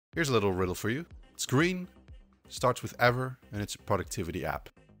Here's a little riddle for you. It's green, starts with Ever, and it's a productivity app.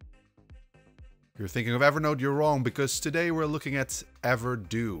 If you're thinking of Evernote, you're wrong, because today we're looking at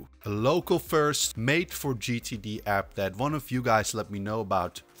Everdo, a local first made for GTD app that one of you guys let me know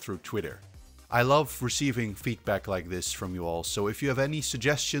about through Twitter. I love receiving feedback like this from you all, so if you have any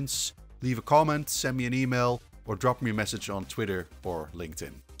suggestions, leave a comment, send me an email, or drop me a message on Twitter or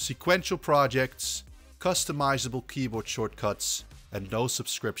LinkedIn. Sequential projects, customizable keyboard shortcuts, and no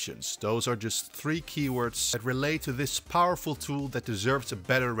subscriptions. Those are just 3 keywords that relate to this powerful tool that deserves a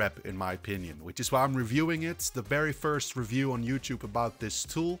better rep in my opinion, which is why I'm reviewing it, the very first review on YouTube about this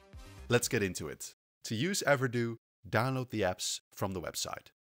tool. Let's get into it. To use Everdo, download the apps from the website.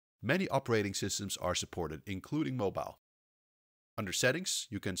 Many operating systems are supported, including mobile. Under settings,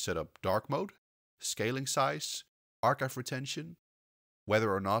 you can set up dark mode, scaling size, archive retention,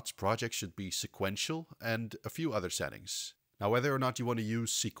 whether or not projects should be sequential, and a few other settings. Now, whether or not you want to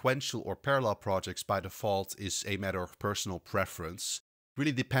use sequential or parallel projects by default is a matter of personal preference. It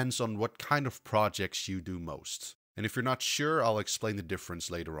really depends on what kind of projects you do most. And if you're not sure, I'll explain the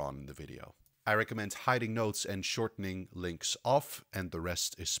difference later on in the video. I recommend hiding notes and shortening links off, and the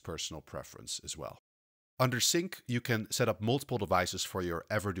rest is personal preference as well. Under sync, you can set up multiple devices for your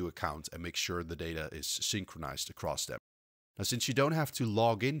Everdo account and make sure the data is synchronized across them. Now, since you don't have to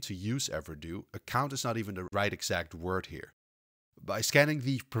log in to use Everdo, account is not even the right exact word here. By scanning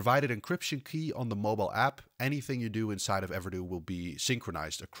the provided encryption key on the mobile app, anything you do inside of Everdo will be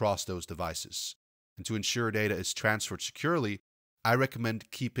synchronized across those devices. And to ensure data is transferred securely, I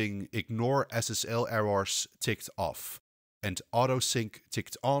recommend keeping Ignore SSL Errors ticked off and Auto Sync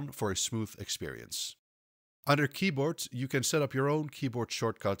ticked on for a smooth experience. Under keyboard, you can set up your own keyboard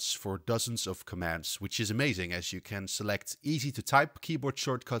shortcuts for dozens of commands, which is amazing as you can select easy to type keyboard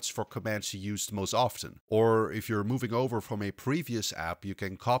shortcuts for commands you used most often. Or if you're moving over from a previous app, you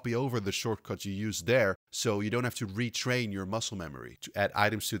can copy over the shortcuts you used there so you don't have to retrain your muscle memory. To add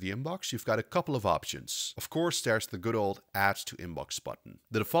items to the inbox, you've got a couple of options. Of course, there's the good old Add to Inbox button.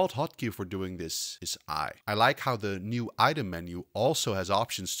 The default hotkey for doing this is I. I like how the new item menu also has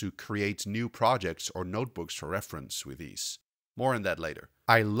options to create new projects or notebooks for reference with these. More on that later.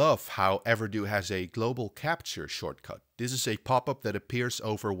 I love how Everdo has a global capture shortcut. This is a pop-up that appears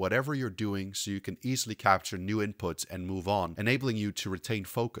over whatever you're doing so you can easily capture new inputs and move on, enabling you to retain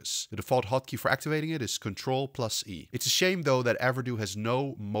focus. The default hotkey for activating it is Ctrl+E. It's a shame though that Everdo has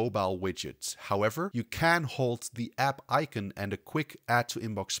no mobile widget. However, you can hold the app icon and a quick Add to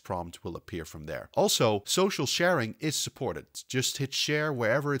Inbox prompt will appear from there. Also, social sharing is supported. Just hit share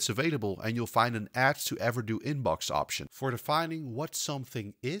wherever it's available and you'll find an Add to Everdo Inbox option. For defining what something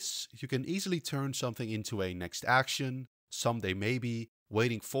is, you can easily turn something into a next action, someday maybe,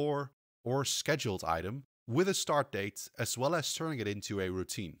 waiting for, or scheduled item with a start date, as well as turning it into a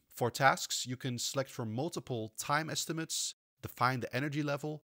routine. For tasks, you can select from multiple time estimates, define the energy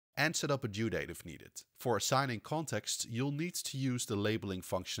level, and set up a due date if needed. For assigning context, you'll need to use the labeling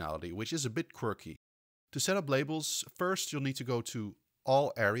functionality, which is a bit quirky. To set up labels, first you'll need to go to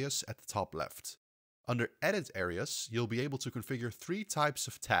All Areas at the top left. Under Edit Areas, you'll be able to configure 3 types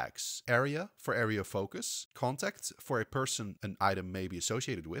of tags. Area for area of focus, Contact for a person an item may be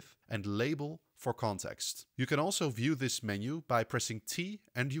associated with, and Label for context. You can also view this menu by pressing T,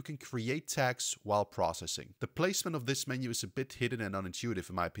 and you can create tags while processing. The placement of this menu is a bit hidden and unintuitive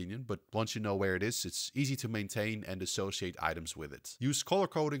in my opinion, but once you know where it is, it's easy to maintain and associate items with it. Use color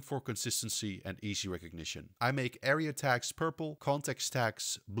coding for consistency and easy recognition. I make area tags purple, context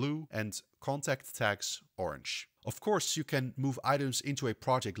tags blue, and contact tags orange. Of course, you can move items into a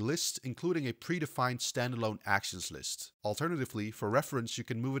project list, including a predefined standalone actions list. Alternatively, for reference, you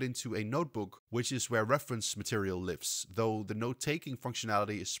can move it into a notebook, which is where reference material lives, though the note-taking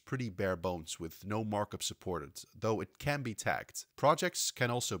functionality is pretty bare bones with no markup supported, though it can be tagged. Projects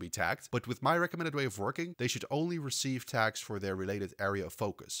can also be tagged, but with my recommended way of working, they should only receive tags for their related area of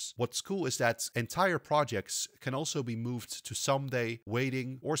focus. What's cool is that entire projects can also be moved to someday,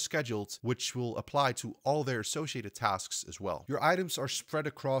 waiting, or scheduled, which will apply to all their associated tasks as well. Your items are spread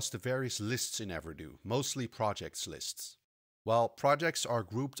across the various lists in Everdo, mostly projects lists. While projects are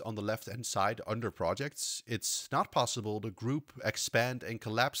grouped on the left-hand side under projects, it's not possible to group, expand, and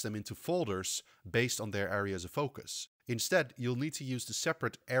collapse them into folders based on their areas of focus. Instead, you'll need to use the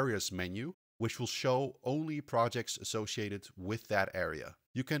separate areas menu, which will show only projects associated with that area.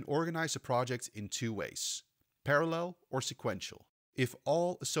 You can organize a project in 2 ways: parallel or sequential. If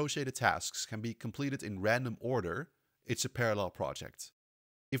all associated tasks can be completed in random order, it's a parallel project.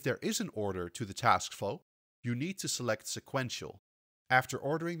 If there is an order to the task flow, you need to select sequential. After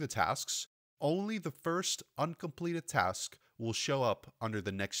ordering the tasks, only the first uncompleted task will show up under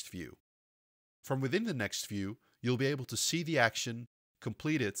the next view. From within the next view, you'll be able to see the action,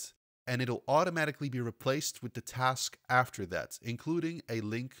 complete it, and it'll automatically be replaced with the task after that, including a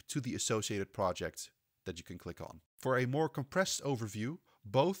link to the associated project that you can click on. For a more compressed overview,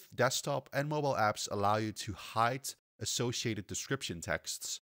 both desktop and mobile apps allow you to hide associated description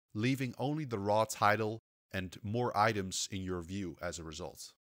texts, leaving only the raw title and more items in your view as a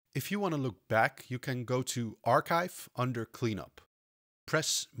result. If you want to look back, you can go to Archive under Cleanup.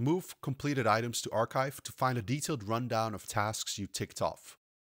 Press Move Completed Items to Archive to find a detailed rundown of tasks you ticked off.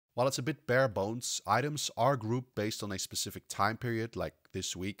 While it's a bit bare bones, items are grouped based on a specific time period, like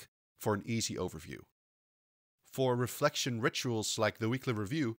this week, for an easy overview. For reflection rituals like the weekly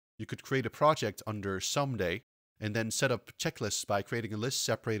review, you could create a project under Someday and then set up checklists by creating a list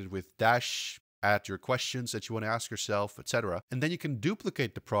separated with dash, add your questions that you want to ask yourself, etc. And then you can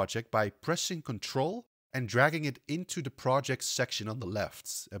duplicate the project by pressing Ctrl and dragging it into the project section on the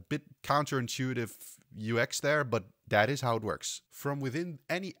left. A bit counterintuitive UX there, but that is how it works. From within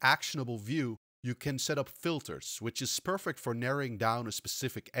any actionable view, you can set up filters, which is perfect for narrowing down a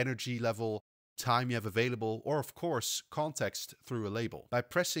specific energy level, time you have available, or of course, context through a label. By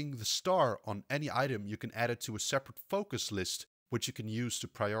pressing the star on any item, you can add it to a separate focus list, which you can use to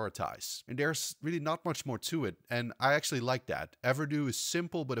prioritize. And there's really not much more to it, and I actually like that. Everdo is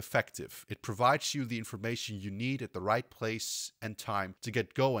simple but effective. It provides you the information you need at the right place and time to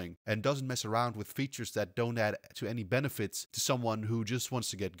get going, and doesn't mess around with features that don't add to any benefits to someone who just wants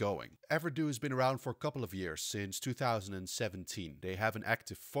to get going. Everdo has been around for a couple of years, since 2017. They have an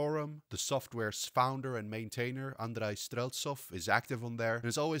active forum. The software's founder and maintainer, Andrei Streltsov, is active on there. And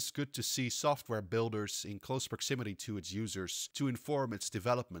it's always good to see software builders in close proximity to its users to inform its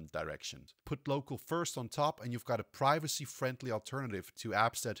development direction. Put local first on top and you've got a privacy-friendly alternative to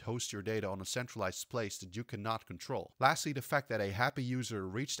apps that host your data on a centralized place that you cannot control. Lastly, the fact that a happy user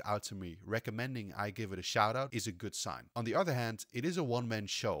reached out to me recommending I give it a shout out is a good sign. On the other hand, it is a one-man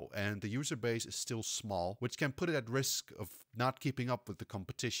show and the user base is still small, which can put it at risk of not keeping up with the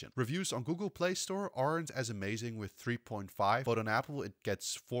competition. Reviews on Google Play Store aren't as amazing with 3.5, but on Apple it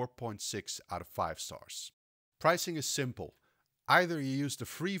gets 4.6 out of 5 stars. Pricing is simple. Either you use the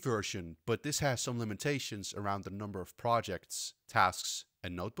free version, but this has some limitations around the number of projects, tasks,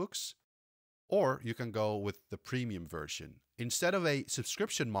 and notebooks, or you can go with the premium version. Instead of a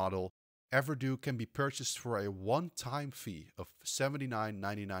subscription model, Everdo can be purchased for a one-time fee of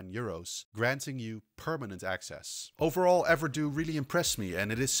 €79.99, granting you permanent access. Overall, Everdo really impressed me,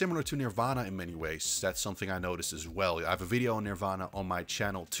 and it is similar to Nirvana in many ways. That's something I noticed as well. I have a video on Nirvana on my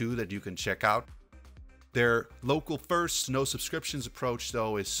channel too that you can check out. Their local first, no subscriptions approach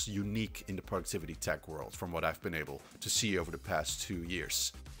though is unique in the productivity tech world from what I've been able to see over the past 2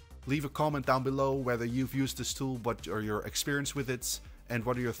 years. Leave a comment down below whether you've used this tool, what are your experience with it, and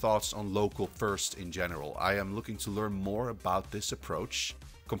what are your thoughts on local first in general. I am looking to learn more about this approach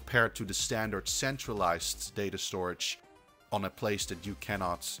compared to the standard centralized data storage on a place that you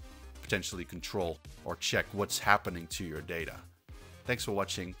cannot potentially control or check what's happening to your data. Thanks for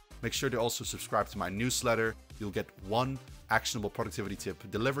watching. Make sure to also subscribe to my newsletter. You'll get one actionable productivity tip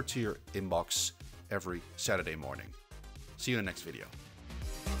delivered to your inbox every Saturday morning. See you in the next video.